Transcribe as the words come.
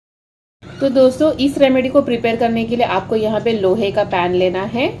तो दोस्तों इस रेमेडी को प्रिपेयर करने के लिए आपको यहाँ पे लोहे का पैन लेना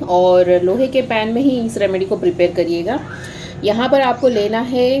है और लोहे के पैन में ही इस रेमेडी को प्रिपेयर करिएगा। यहाँ पर आपको लेना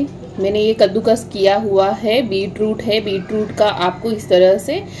है, मैंने ये कद्दूकस किया हुआ है बीट रूट है। बीट रूट का आपको इस तरह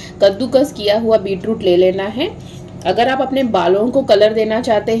से कद्दूकस किया हुआ बीट रूट ले लेना है। अगर आप अपने बालों को कलर देना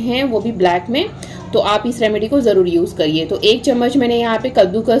चाहते हैं वो भी ब्लैक में, तो आप इस रेमेडी को ज़रूर यूज़ करिए। तो 1 चम्मच मैंने यहाँ पे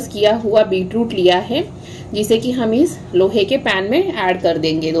कद्दूकस किया हुआ बीट रूट लिया है, जिसे कि हम इस लोहे के पैन में ऐड कर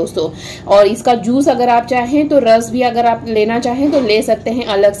देंगे दोस्तों। और इसका जूस अगर आप चाहें तो रस भी अगर आप लेना चाहें तो ले सकते हैं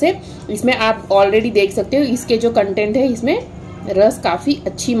अलग से। इसमें आप ऑलरेडी देख सकते हो इसके जो कंटेंट है, इसमें रस काफ़ी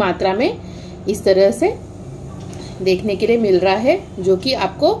अच्छी मात्रा में इस तरह से देखने के लिए मिल रहा है, जो कि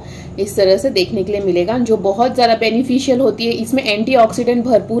आपको इस तरह से देखने के लिए मिलेगा, जो बहुत ज़्यादा बेनिफिशियल होती है। इसमें एंटीऑक्सीडेंट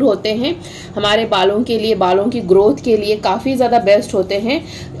भरपूर होते हैं, हमारे बालों के लिए, बालों की ग्रोथ के लिए काफ़ी ज़्यादा बेस्ट होते हैं।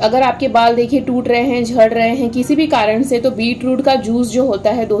 अगर आपके बाल देखिए टूट रहे हैं, झड़ रहे हैं किसी भी कारण से, तो बीट रूट का जूस जो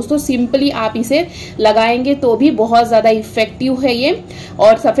होता है दोस्तों, सिंपली आप इसे लगाएंगे तो भी बहुत ज़्यादा इफेक्टिव है ये।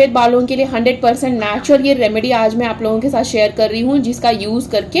 और सफ़ेद बालों के लिए 100% नेचुरल ये रेमेडी आज मैं आप लोगों के साथ शेयर कर रही हूँ, जिसका यूज़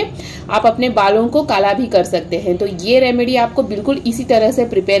करके आप अपने बालों को काला भी कर सकते हैं। तो ये रेमेडी आपको बिल्कुल इसी तरह से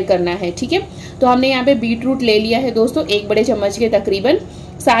प्रिपेयर करना है, ठीक है। तो हमने यहाँ पे बीट रूट ले लिया है दोस्तों 1 बड़े चम्मच के तकरीबन।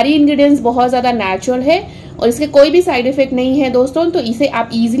 सारी इंग्रेडिएंट्स बहुत ज़्यादा नेचुरल है और इसके कोई भी साइड इफेक्ट नहीं है दोस्तों, तो इसे आप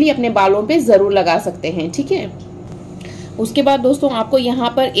इजीली अपने बालों पे ज़रूर लगा सकते हैं, ठीक है। उसके बाद दोस्तों आपको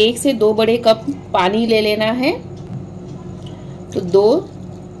यहाँ पर 1 से 2 बड़े कप पानी ले लेना है। तो 2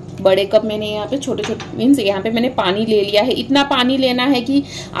 बड़े कप मैंने यहाँ पे छोटे छोटे मीन्स यहाँ पे मैंने पानी ले लिया है। इतना पानी लेना है कि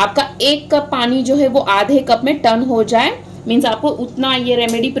आपका 1 कप पानी जो है वो आधे कप में टर्न हो जाए, मीन्स आपको उतना ये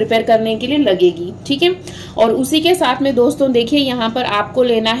रेमेडी प्रिपेयर करने के लिए लगेगी, ठीक है। और उसी के साथ में दोस्तों देखिए यहाँ पर आपको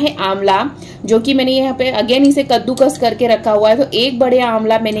लेना है आंवला, जो कि मैंने यहाँ पे अगेन इसे कद्दूकस करके रखा हुआ है। तो 1 बड़े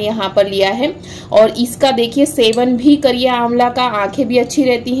आंवला मैंने यहाँ पर लिया है और इसका देखिए सेवन भी करिए आंवला का, आंखें भी अच्छी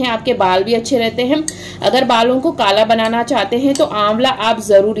रहती हैं, आपके बाल भी अच्छे रहते हैं। अगर बालों को काला बनाना चाहते हैं तो आंवला आप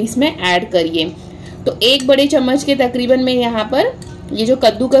जरूर इसमें ऐड करिए। तो 1 बड़े चम्मच के तकरीबन मैं यहाँ पर ये जो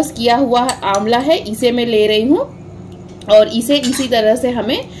कद्दूकस किया हुआ आंवला है इसे मैं ले रही हूँ और इसे इसी तरह से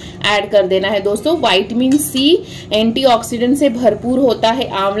हमें ऐड कर देना है दोस्तों। विटामिन सी एंटीऑक्सीडेंट से भरपूर होता है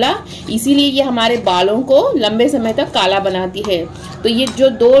आंवला, इसीलिए ये हमारे बालों को लंबे समय तक काला बनाती है। तो ये जो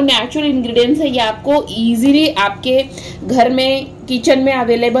 2 नेचुरल इंग्रेडिएंट्स है ये आपको इजीली आपके घर में किचन में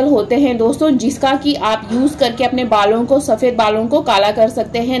अवेलेबल होते हैं दोस्तों, जिसका कि आप यूज करके अपने बालों को, सफेद बालों को काला कर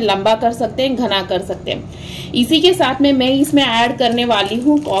सकते हैं, लंबा कर सकते हैं, घना कर सकते हैं। इसी के साथ में मैं इसमें ऐड करने वाली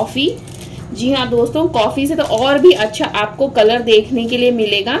हूँ कॉफी। जी हाँ दोस्तों, कॉफी से तो और भी अच्छा आपको कलर देखने के लिए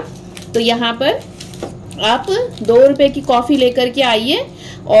मिलेगा। तो यहाँ पर आप 2 रुपए की कॉफी लेकर के आइए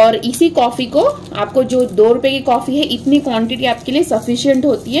और इसी कॉफी को आपको, जो 2 रुपए की कॉफी है, इतनी क्वांटिटी आपके लिए सफिशिएंट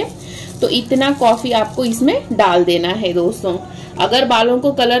होती है, तो इतना कॉफी आपको इसमें डाल देना है दोस्तों। अगर बालों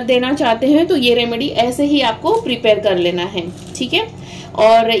को कलर देना चाहते हैं तो ये रेमेडी ऐसे ही आपको प्रिपेयर कर लेना है, ठीक है।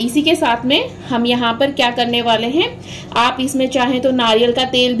 और इसी के साथ में हम यहाँ पर क्या करने वाले हैं, आप इसमें चाहें तो नारियल का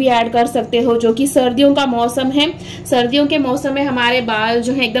तेल भी ऐड कर सकते हो, जो कि सर्दियों का मौसम है। सर्दियों के मौसम में हमारे बाल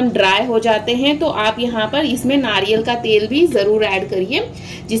जो है एकदम ड्राई हो जाते हैं, तो आप यहाँ पर इसमें नारियल का तेल भी जरूर ऐड करिए,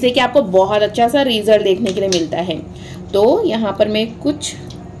 जिससे कि आपको बहुत अच्छा सा रिजल्ट देखने के लिए मिलता है। तो यहाँ पर मैं कुछ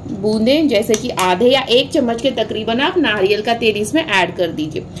बूंदें, जैसे कि आधे या 1 चम्मच के तकरीबन आप नारियल का तेल इसमें ऐड कर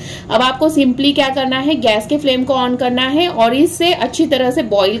दीजिए। अब आपको सिंपली क्या करना है, गैस के फ्लेम को ऑन करना है और इसे अच्छी तरह से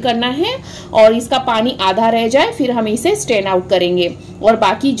बॉईल करना है और इसका पानी आधा रह जाए, फिर हम इसे स्ट्रेन आउट करेंगे। और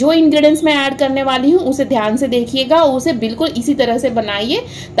बाकी जो इंग्रेडिएंट्स मैं ऐड करने वाली हूँ उसे ध्यान से देखिएगा और उसे बिल्कुल इसी तरह से बनाइए,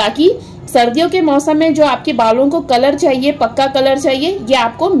 ताकि सर्दियों के मौसम में जो आपके बालों को कलर चाहिए, पक्का कलर चाहिए, ये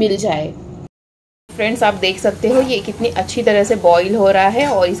आपको मिल जाए। फ्रेंड्स आप देख सकते हो ये कितनी अच्छी तरह से बॉईल हो रहा है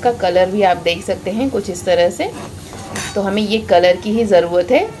और इसका कलर भी आप देख सकते हैं कुछ इस तरह से। तो हमें ये कलर की ही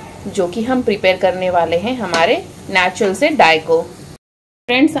ज़रूरत है, जो कि हम प्रिपेयर करने वाले हैं हमारे नेचुरल से डाई को।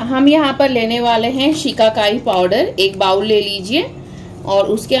 फ्रेंड्स हम यहाँ पर लेने वाले हैं शिकाकाई पाउडर। 1 बाउल ले लीजिए और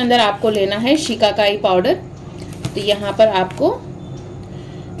उसके अंदर आपको लेना है शिकाकाई पाउडर। तो यहाँ पर आपको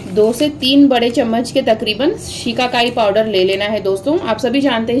 2 से 3 बड़े चम्मच के तकरीबन शिकाकाई पाउडर ले लेना है दोस्तों। आप सभी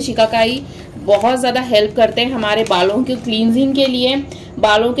जानते हैं शिकाकाई बहुत ज़्यादा हेल्प करते हैं हमारे बालों के क्लींजिंग के लिए।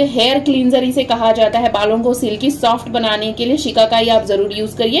 बालों के हेयर क्लींजर इसे कहा जाता है। बालों को सिल्की सॉफ्ट बनाने के लिए शिकाकाई आप ज़रूर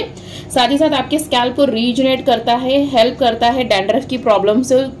यूज़ करिए। साथ ही साथ आपके स्कैल्प को रीजनरेट करता है, हेल्प करता है डैंड्रफ की प्रॉब्लम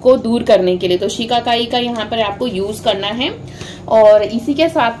को दूर करने के लिए। तो शिकाकाई का यहाँ पर आपको यूज़ करना है। और इसी के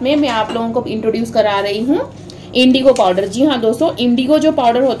साथ में मैं आप लोगों को इंट्रोड्यूस करा रही हूँ इंडिगो पाउडर। जी हाँ दोस्तों, इंडिगो जो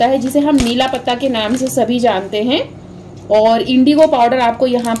पाउडर होता है, जिसे हम नीला पत्ता के नाम से सभी जानते हैं, और इंडिगो पाउडर आपको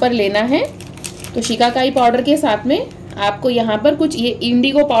यहाँ पर लेना है। तो शिकाकाई पाउडर के साथ में आपको यहाँ पर कुछ ये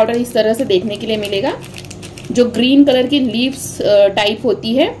इंडिगो पाउडर इस तरह से देखने के लिए मिलेगा, जो ग्रीन कलर की लीव्स टाइप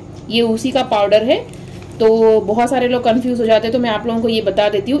होती है, ये उसी का पाउडर है। तो बहुत सारे लोग कंफ्यूज हो जाते हैं, तो मैं आप लोगों को ये बता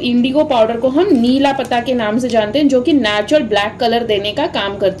देती हूँ। इंडिगो पाउडर को हम नीला पत्ता के नाम से जानते हैं, जो कि नेचुरल ब्लैक कलर देने का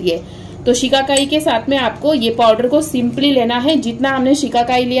काम करती है। तो शिकाकाई के साथ में आपको ये पाउडर को सिंपली लेना है। जितना हमने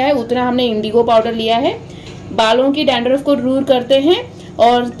शिकाकाई लिया है उतना हमने इंडिगो पाउडर लिया है। बालों की डैंड्रफ को दूर करते हैं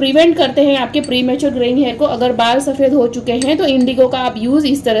और प्रिवेंट करते हैं आपके प्रीमेच्योर ग्रेइंग हेयर को। अगर बाल सफेद हो चुके हैं तो इंडिगो का आप यूज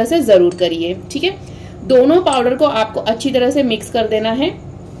इस तरह से जरूर करिए, ठीक है। दोनों पाउडर को आपको अच्छी तरह से मिक्स कर देना है।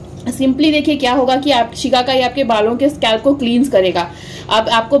 सिंपली देखिए क्या होगा कि आप शिकाकाई आपके बालों के स्कैल्प को क्लींस करेगा। अब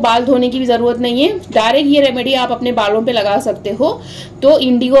आपको बाल धोने की भी जरूरत नहीं है, डायरेक्ट ये रेमेडी आप अपने बालों पे लगा सकते हो। तो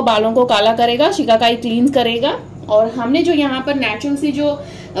इंडिगो बालों को काला करेगा, शिकाकाई क्लींस करेगा। और हमने जो यहाँ पर नेचुरल सी जो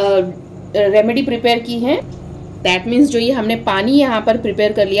रेमेडी प्रिपेयर की है, दैट मीन्स जो ये हमने पानी यहाँ पर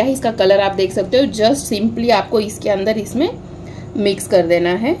प्रिपेयर कर लिया है, इसका कलर आप देख सकते हो। जस्ट सिंपली आपको इसके अंदर इसमें मिक्स कर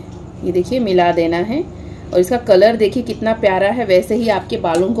देना है, ये देखिए मिला देना है। और इसका कलर देखिए कितना प्यारा है। वैसे ही आपके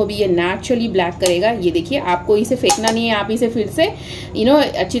बालों को भी ये नेचुरली ब्लैक करेगा। ये देखिए, आपको इसे फेंकना नहीं है, आप इसे फिर से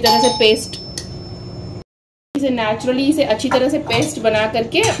अच्छी तरह से पेस्ट, इसे नेचुरली इसे अच्छी तरह से पेस्ट बना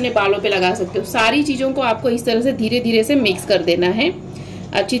करके अपने बालों पे लगा सकते हो। सारी चीज़ों को आपको इस तरह से धीरे धीरे से मिक्स कर देना है,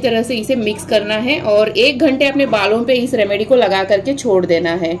 अच्छी तरह से इसे मिक्स करना है और 1 घंटे अपने बालों पे इस रेमेडी को लगा करके छोड़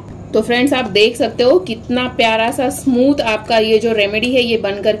देना है। तो फ्रेंड्स, आप देख सकते हो कितना प्यारा सा स्मूथ आपका ये जो रेमेडी है ये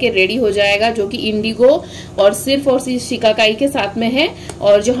बन करके रेडी हो जाएगा, जो कि इंडिगो और सिर्फ शिकाकाई के साथ में है।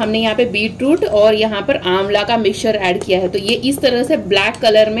 और जो हमने यहाँ पे बीट रूट और यहाँ पर आंवला का मिक्सचर ऐड किया है, तो ये इस तरह से ब्लैक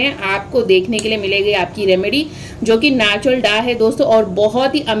कलर में आपको देखने के लिए मिलेगी आपकी रेमेडी, जो कि नेचुरल डा है दोस्तों। और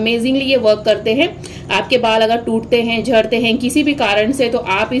बहुत ही अमेजिंगली ये वर्क करते हैं। आपके बाल अगर टूटते हैं, झड़ते हैं किसी भी कारण से, तो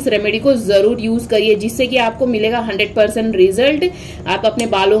आप इस रेमेडी को जरूर यूज करिए, जिससे कि आपको मिलेगा 100% रिजल्ट। आप अपने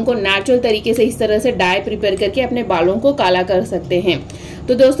बालों को नेचुरल तरीके से इस तरह से डाई प्रिपेयर करके अपने बालों को काला कर सकते हैं।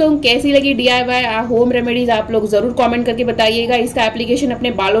 तो दोस्तों, कैसी लगी DIY होम रेमेडीज आप लोग जरूर कमेंट करके बताइएगा। इसका एप्लीकेशन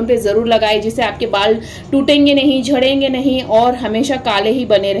अपने बालों पे जरूर लगाए, जिससे आपके बाल टूटेंगे नहीं, झड़ेंगे नहीं और हमेशा काले ही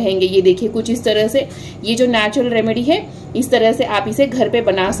बने रहेंगे। ये देखिए कुछ इस तरह से ये जो नेचुरल रेमेडी है, इस तरह से आप इसे घर पे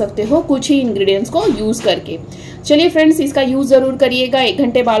बना सकते हो कुछ ही इंग्रेडिएंट्स को यूज करके। चलिए फ्रेंड्स, इसका यूज जरूर करिएगा। 1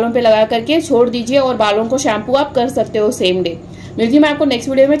 घंटे बालों पे लगा करके छोड़ दीजिए और बालों को शैम्पू आप कर सकते हो सेम डे। मिलती हूँ मैं आपको नेक्स्ट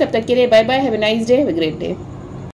वीडियो में, तब तक के लिए bye bye, have a nice day, have a great day.